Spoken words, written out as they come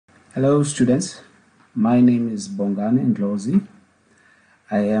Hello students, my name is Ndlozi.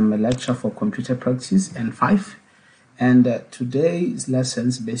 I am a lecturer for computer practice N5, and today's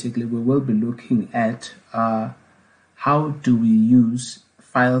lessons basically we will be looking at how do we use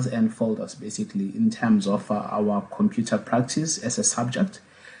files and folders basically in terms of our computer practice as a subject.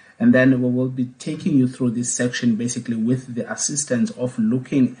 And then we will be taking you through this section basically with the assistance of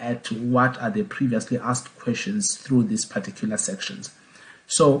looking at what are the previously asked questions through these particular sections.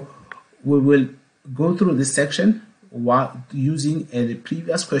 So we will go through this section while using a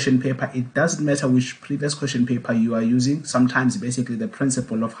previous question paper. It doesn't matter which previous question paper you are using. Sometimes basically the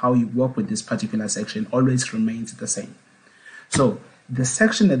principle of how you work with this particular section always remains the same. So the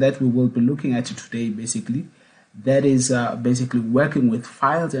section that we will be looking at today basically, that is basically working with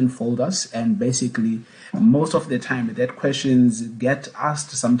files and folders, and basically most of the time that questions get asked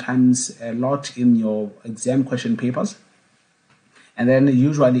sometimes a lot in your exam question papers. And then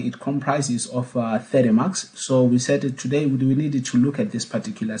usually it comprises of 30 marks. So we said that today we needed to look at this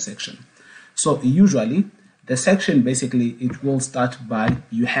particular section. So usually the section basically it will start by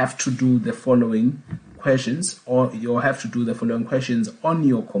you have to do the following questions, or you have to do the following questions on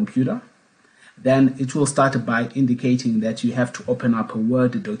your computer. Then it will start by indicating that you have to open up a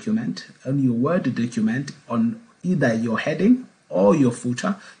Word document. On your Word document, on either your heading or your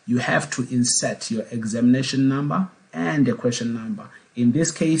footer, you have to insert your examination number and the question number. In this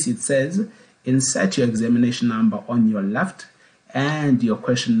case, it says insert your examination number on your left and your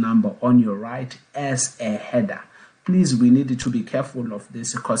question number on your right as a header. Please, we need to be careful of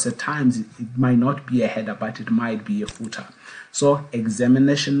this because at times it might not be a header, but it might be a footer. So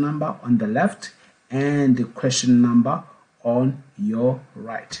examination number on the left and the question number on your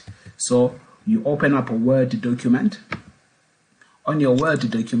right. So you open up a Word document. On your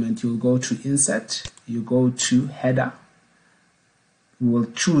Word document, you'll go to Insert, you go to Header. You will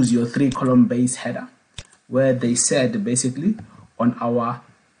choose your 3-column base header, where they said basically on our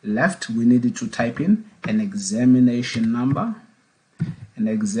left we needed to type in an examination number,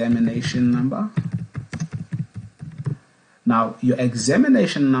 Now your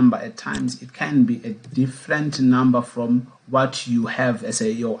examination number at times it can be a different number from what you have as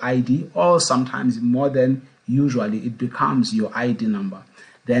your ID, or sometimes more than usually it becomes your ID number.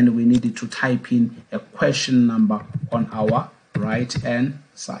 Then we needed to type in a question number on our right hand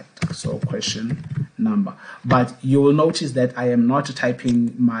side. So question number. But you will notice that I am not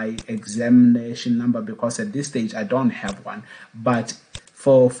typing my examination number because at this stage I don't have one. But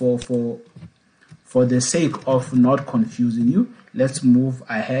for the sake of not confusing you, let's move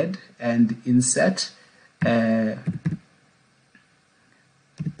ahead and insert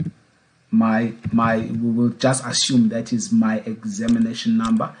we will just assume that is my examination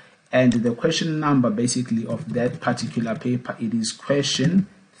number, and the question number basically of that particular paper, it is question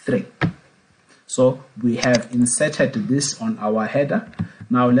 3. So we have inserted this on our header.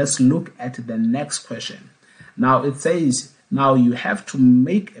 Now let's look at the next question. Now it says now you have to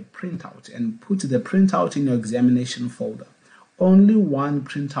make a printout and put the printout in your examination folder. Only one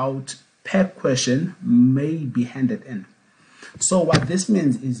printout per question may be handed in. So what this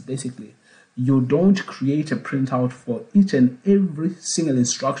means is basically you don't create a printout for each and every single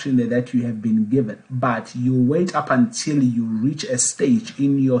instruction that you have been given, but you wait up until you reach a stage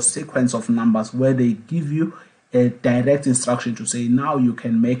in your sequence of numbers where they give you a direct instruction to say now you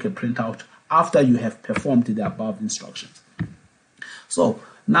can make a printout after you have performed the above instructions. So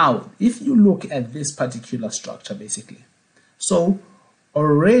now if you look at this particular structure basically, so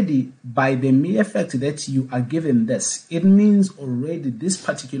already by the mere fact that you are given this, it means already this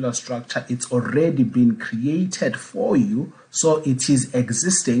particular structure, it's already been created for you. So it is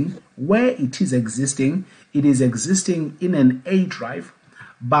existing. Where it is existing in an A drive,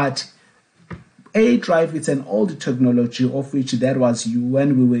 but A drive, it's an old technology of which that was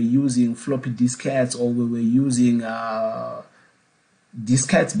when we were using floppy diskettes, or we were using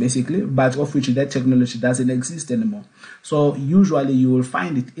diskettes basically, but of which that technology doesn't exist anymore. So usually you will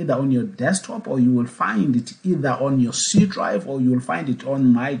find it either on your desktop, or you will find it either on your C drive, or you will find it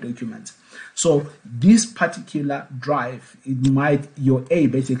on My Documents. So this particular drive, your A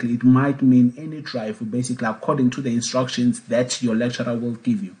basically, it might mean any drive basically according to the instructions that your lecturer will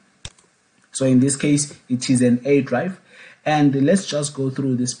give you. So in this case, it is an A drive, and let's just go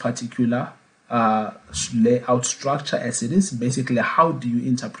through this particular layout structure as it is. Basically, how do you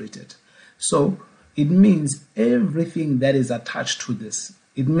interpret it? So it means everything that is attached to this.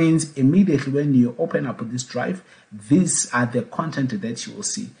 It means immediately when you open up this drive, these are the content that you will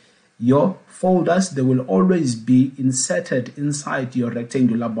see. Your folders, they will always be inserted inside your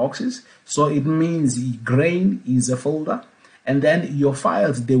rectangular boxes. So it means grain is a folder, And then your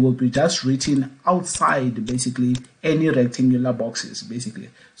files, they will be just written outside basically any rectangular boxes basically.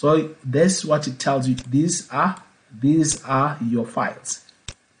 So that's what it tells you. These are your files.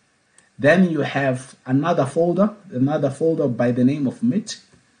 Then you have another folder by the name of Meat.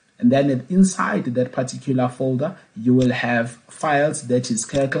 And then inside that particular folder, you will have files that is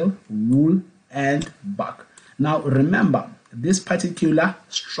cattle, wool, and buck. Now remember, this particular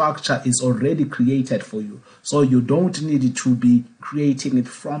structure is already created for you, so you don't need to be creating it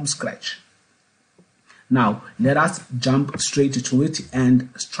from scratch. Now let us jump straight to it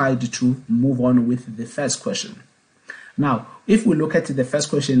and try to move on with the first question. Now if we look at the first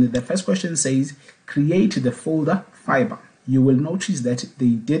question says create the folder fiber. You will notice that they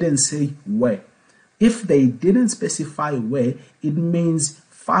didn't say where. If they didn't specify where, it means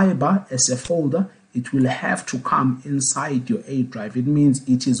fiber as a folder, it will have to come inside your A drive. It means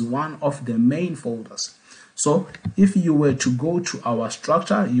it is one of the main folders. So if you were to go to our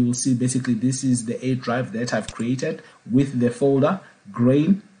structure, you will see basically this is the A drive that I've created with the folder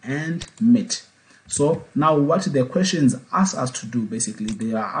grain and meat. So now what the questions ask us to do, basically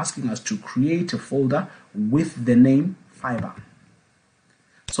they are asking us to create a folder with the name fiber.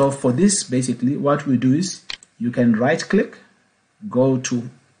 So for this, basically what we do is you can right click, go to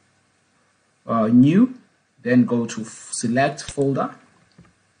new, then go to select folder,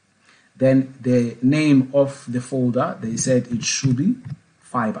 then the name of the folder, they said it should be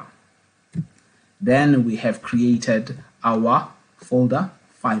fiber. Then we have created our folder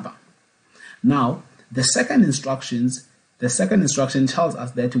fiber. Now the second instruction tells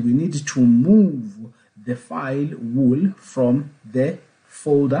us that we need to move the file wool from the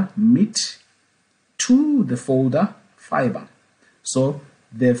folder meat to the folder fiber. So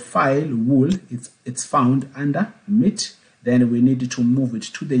the file wool, it's found under meat. Then we need to move it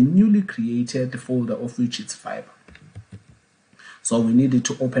to the newly created folder of which it's fiber. So we need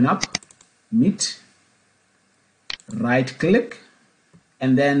to open up meat, right click,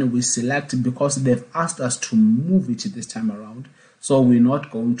 and then we select, because they've asked us to move it this time around. So we're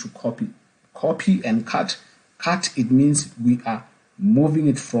not going to copy and cut. It means we are moving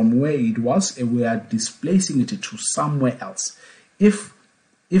it from where it was and we are displacing it to somewhere else. If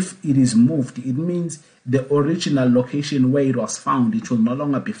it is moved, it means the original location where it was found, it will no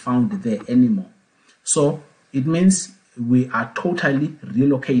longer be found there anymore. So it means we are totally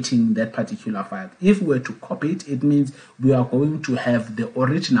relocating that particular file. If we were to copy it, it means we are going to have the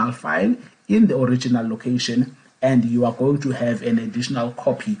original file in the original location, and you are going to have an additional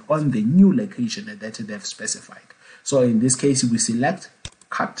copy on the new location that they've specified. So in this case, we select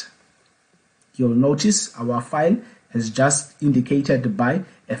cut. You'll notice our file has just indicated by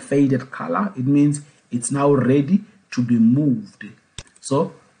a faded color. It means it's now ready to be moved.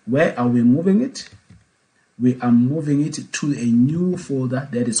 So where are we moving it? We are moving it to a new folder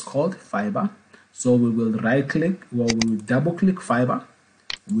that is called fiber. So we will right click, or we will double click fiber.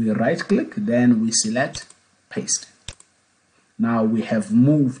 We right click, then we select paste. Now we have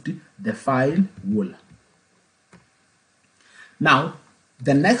moved the file wool. Now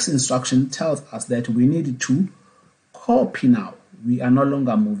the next instruction tells us that we need to copy. Now we are no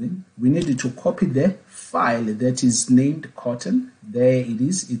longer moving. We need to copy the file that is named cotton. There it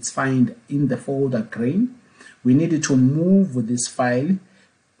is. It's found in the folder grain. We need to move this file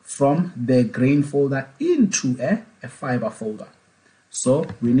from the grain folder into a fiber folder. So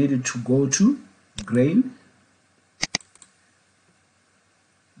we need to go to grain.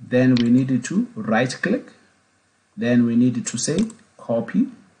 Then we need to right click. Then we need to say copy.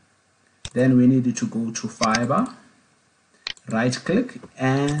 Then we need to go to fiber, right click,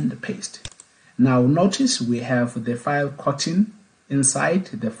 and paste. Now notice we have the file cotton inside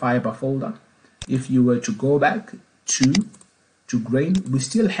the fiber folder. If you were to go back to grain, we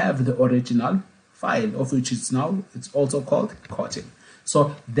still have the original file, of which it's also called cotton.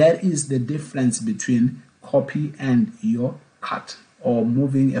 So that is the difference between copy and your cut, or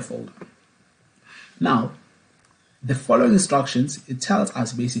moving a folder. Now the following instructions, it tells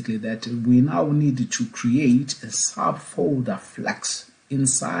us basically that we now need to create a subfolder flex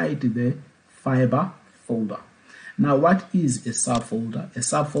inside the fiber folder. Now what is a subfolder? A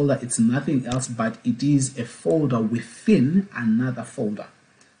subfolder, it's nothing else but it is a folder within another folder.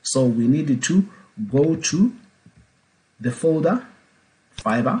 So we need to go to the folder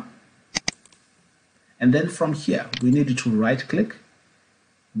fiber, and then from here we need to right click,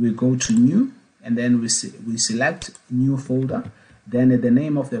 we go to new, and then we select new folder. Then the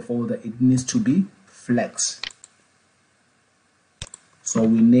name of the folder, it needs to be flex. So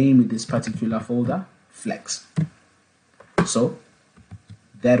we name this particular folder flex. So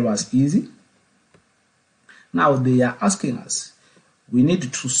that was easy. Now they are asking us, we need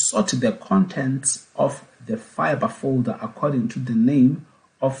to sort the contents of the fiber folder according to the name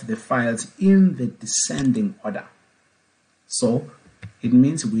of the files in the descending order. So it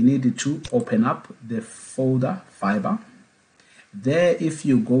means we need to open up the folder fiber. There, if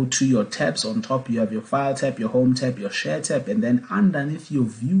you go to your tabs on top, you have your file tab, your home tab, your share tab, and then underneath your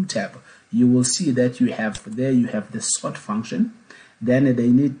view tab, you will see that you have the sort function. Then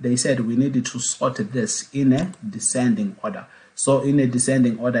they said we needed to sort this in a descending order. So in a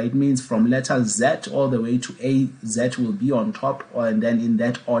descending order, it means from letter Z all the way to A, Z will be on top, and then in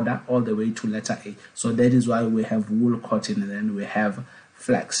that order all the way to letter A. So that is why we have wool, cotton, and then we have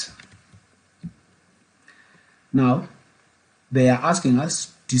flax. Now they are asking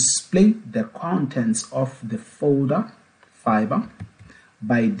us display the contents of the folder fiber.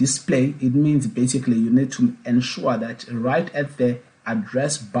 By display, it means basically you need to ensure that right at the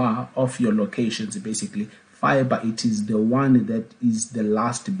address bar of your locations, basically fiber, it is the one that is the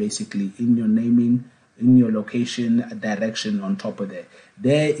last basically in your naming, in your location direction on top of there.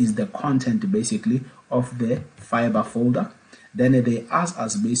 There is the content basically of the fiber folder. Then they ask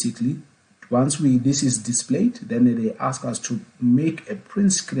us basically, once this is displayed, then they ask us to make a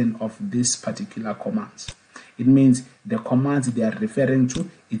print screen of this particular commands. It means the commands they are referring to,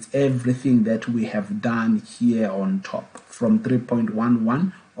 it's everything that we have done here on top from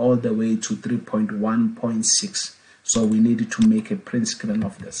 3.11 all the way to 3.1.6. So we needed to make a print screen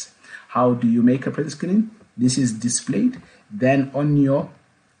of this. How do you make a print screen? This is displayed. Then on your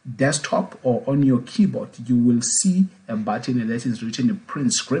desktop or on your keyboard, you will see a button that is written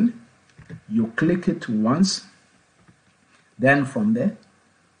print screen. You click it once. Then from there,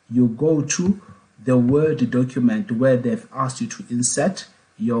 you go to the Word document where they've asked you to insert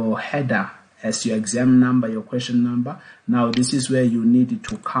your header as your exam number, your question number. Now this is where you need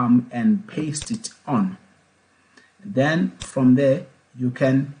to come and paste it on. Then from there you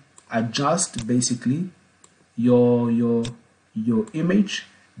can adjust basically your image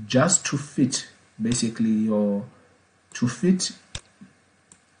just to fit basically to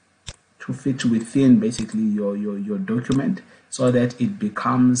fit within basically your document so that it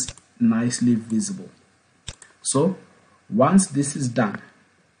becomes nicely visible. So once this is done,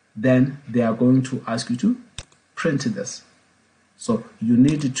 then they are going to ask you to print this. So you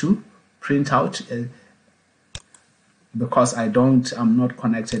need to print out because I'm not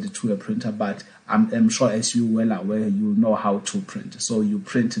connected to a printer, but I'm sure as you well aware, you know how to print. So you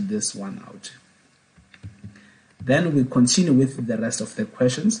print this one out. Then we continue with the rest of the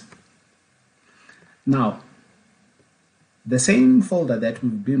questions. Now, the same folder that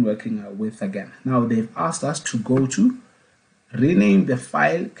we've been working with again. Now they've asked us to go to rename the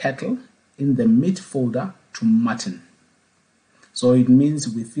file kettle in the meat folder to mutton. So it means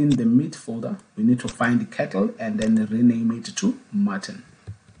within the meat folder, we need to find the kettle and then rename it to mutton.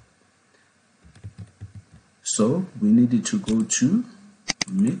 So we needed to go to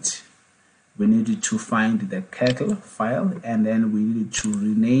meat. We needed to find the kettle file and then we needed to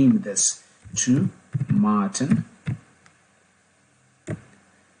rename this to mutton.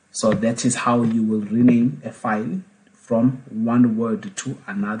 So that is how you will rename a file from one word to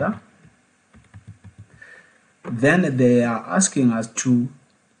another. Then they are asking us to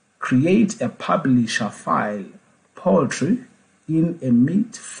create a publisher file, poetry, in a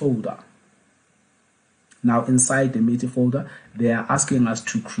meat folder. Now inside the meat folder, they are asking us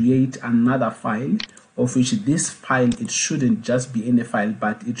to create another file, of which this file, it shouldn't just be any file,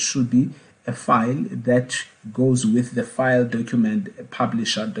 but it should be a file that goes with the file document, a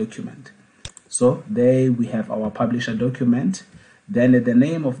publisher document. So there we have our publisher document. Then the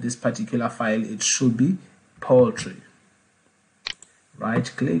name of this particular file, it should be poetry. Right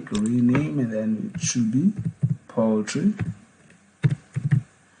click, rename, and then it should be poetry.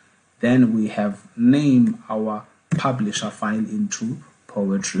 Then we have named our publisher file into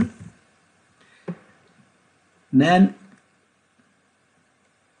poetry. Then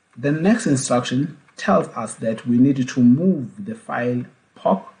the next instruction tells us that we need to move the file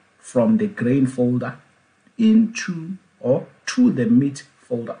POC from the grain folder into or to the meat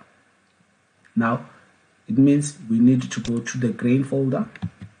folder. Now it means we need to go to the grain folder,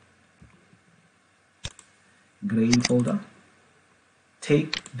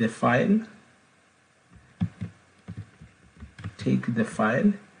 take the file,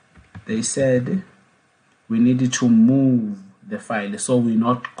 they said we needed to move the file, so we're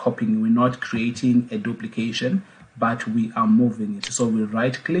not copying, we're not creating a duplication, but we are moving it. So we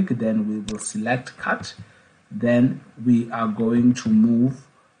right click, then we will select cut, then we are going to move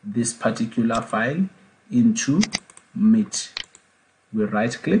this particular file into meat. We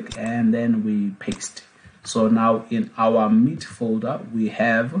right click and then we paste. So now in our meat folder, we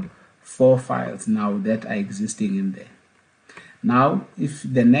have 4 files now that are existing in there. Now, if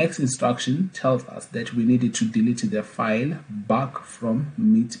the next instruction tells us that we needed to delete the file back from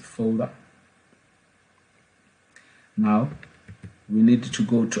meat folder, now we need to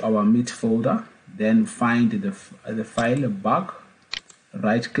go to our meat folder, then find the file back,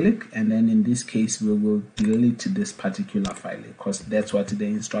 right click, and then in this case we will delete this particular file because that's what the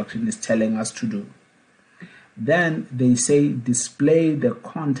instruction is telling us to do. Then they say display the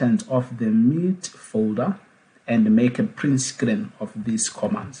content of the meat folder and make a print screen of these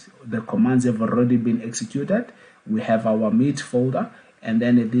commands. The commands have already been executed. We have our meat folder, and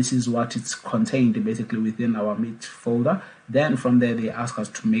then this is what it's contained basically within our meat folder. Then from there they ask us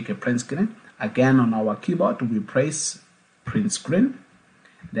to make a print screen. Again, on our keyboard we press print screen.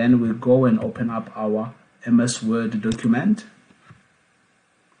 Then we go and open up our MS Word document.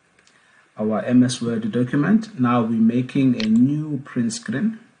 Our MS Word document. Now we're making a new print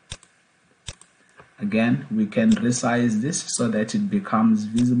screen. Again, we can resize this so that it becomes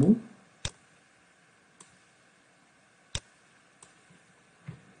visible.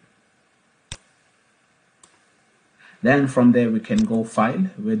 Then from there we can go file,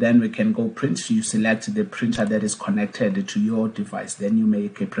 then we can go print. You select the printer that is connected to your device. Then you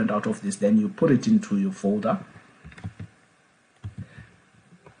make a print out of this, then you put it into your folder.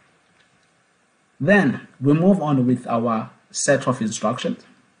 Then we move on with our set of instructions.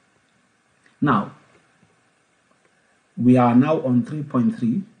 Now, we are now on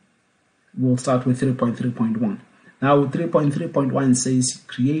 3.3. We'll start with 3.3.1. Now 3.3.1 says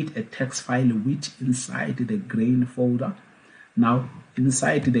create a text file with inside the grain folder. Now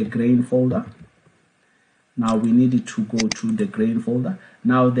inside the grain folder, now we needed to go to the grain folder.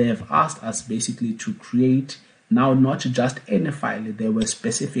 Now they have asked us basically to create now not just any file. They were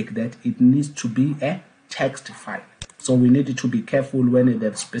specific that it needs to be a text file. So we needed to be careful when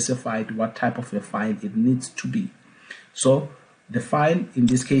they've specified what type of a file it needs to be. So the file in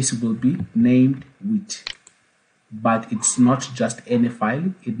this case will be named with, but it's not just any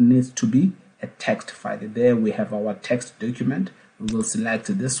file, it needs to be a text file. There we have our text document. We will select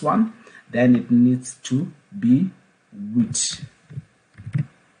this one, then it needs to be with.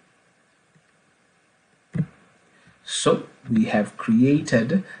 So we have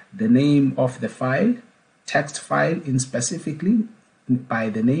created the name of the file, text file in specifically by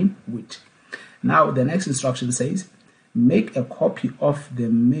the name with. Now the next instruction says make a copy of the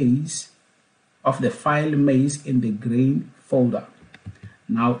file maize in the grain folder.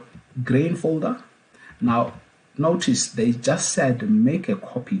 Now grain folder, now notice they just said make a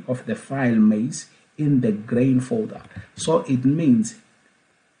copy of the file maize in the grain folder. So it means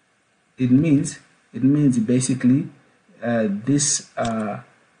basically this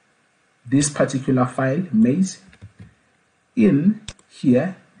particular file maize in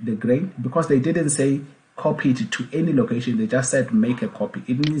here, the grain, because they didn't say copy it to any location, they just said make a copy.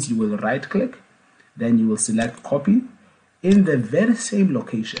 It means you will right click, then you will select copy. In the very same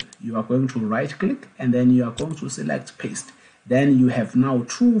location, you are going to right click and then you are going to select paste. Then you have now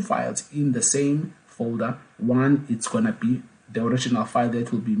 2 files in the same folder. One, it's going to be the original file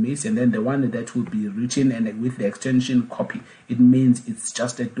that will be made, and then the one that will be written and with the extension copy. It means it's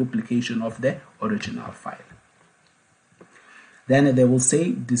just a duplication of the original file. Then they will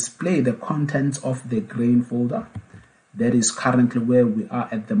say display the contents of the grain folder. That is currently where we are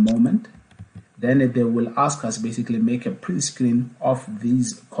at the moment. Then they will ask us basically make a print screen of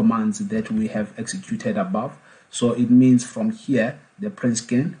these commands that we have executed above. So it means from here, the print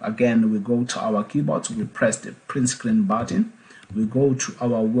screen, again, we go to our keyboard, we press the print screen button, we go to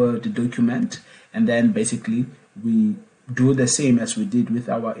our Word document, and then basically we do the same as we did with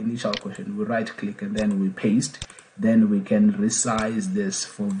our initial question. We right click and then we paste. Then we can resize this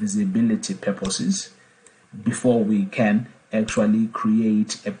for visibility purposes before we can actually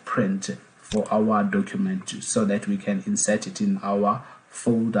create a print for our document so that we can insert it in our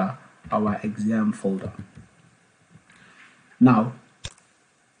folder, our exam folder. Now,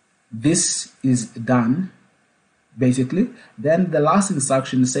 this is done basically. Then the last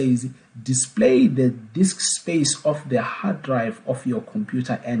instruction says display the disk space of the hard drive of your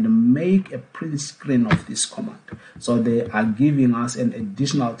computer and make a print screen of this command. So they are giving us an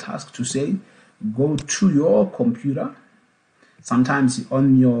additional task to say go to your computer. Sometimes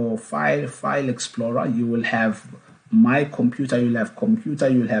on your file explorer you will have my computer, you'll have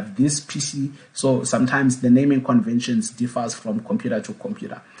this PC. So sometimes the naming conventions differs from computer to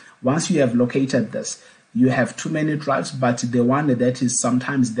computer. Once you have located this, you have too many drives, but the one that is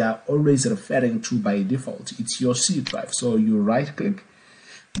sometimes they are always referring to by default, it's your C drive. So you right click,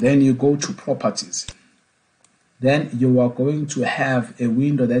 then you go to properties. then you are going to have a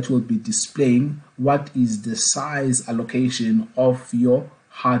window that will be displaying what is the size allocation of your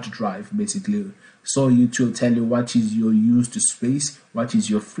hard drive, basically. So it will tell you what is your used space, what is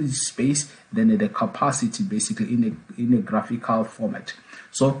your free space, then the capacity, basically in a graphical format.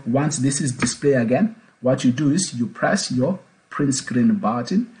 So once this is displayed again, what you do is you press your print screen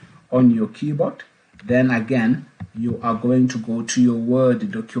button on your keyboard. Then again, you are going to go to your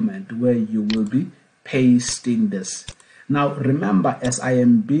Word document where you will be pasting this. Now remember, as I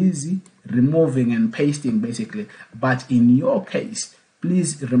am busy removing and pasting basically, but in your case,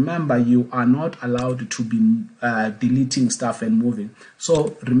 please remember you are not allowed to be deleting stuff and moving.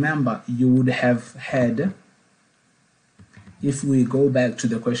 So remember, you would have had, if we go back to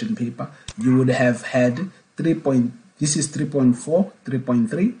the question paper, you would have had this is 3.4,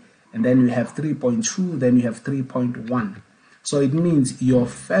 3.3, and then you have 3.2, then you have 3.1. So it means your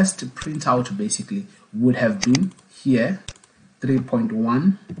first printout basically would have been here,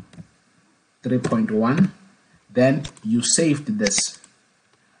 3.1, 3.1, then you saved this.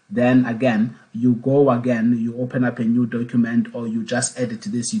 Then again, you go again, you open up a new document, or you just edit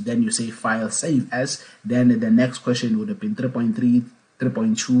this, then you say file, save as, then the next question would have been 3.3,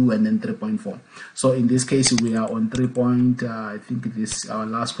 3.2, and then 3.4. So in this case, we are on 3. I think this our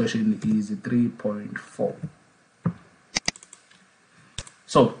last question is 3.4.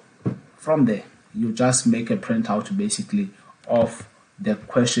 So from there, you just make a printout basically of the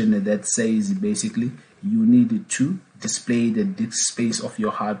question that says basically you need to display the disk space of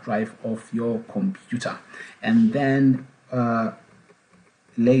your hard drive of your computer. And then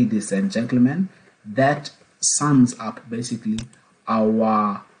ladies and gentlemen, that sums up basically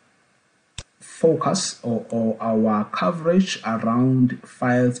our focus or our coverage around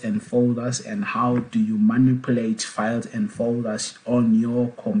files and folders, and how do you manipulate files and folders on your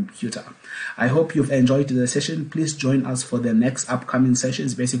computer. I hope you've enjoyed the session. Please join us for the next upcoming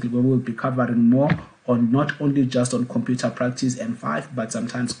sessions. Basically, we will be covering more on not only just on computer practice N5, but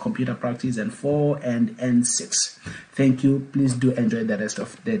sometimes computer practice N4 and N6. Thank you. Please do enjoy the rest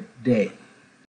of the day.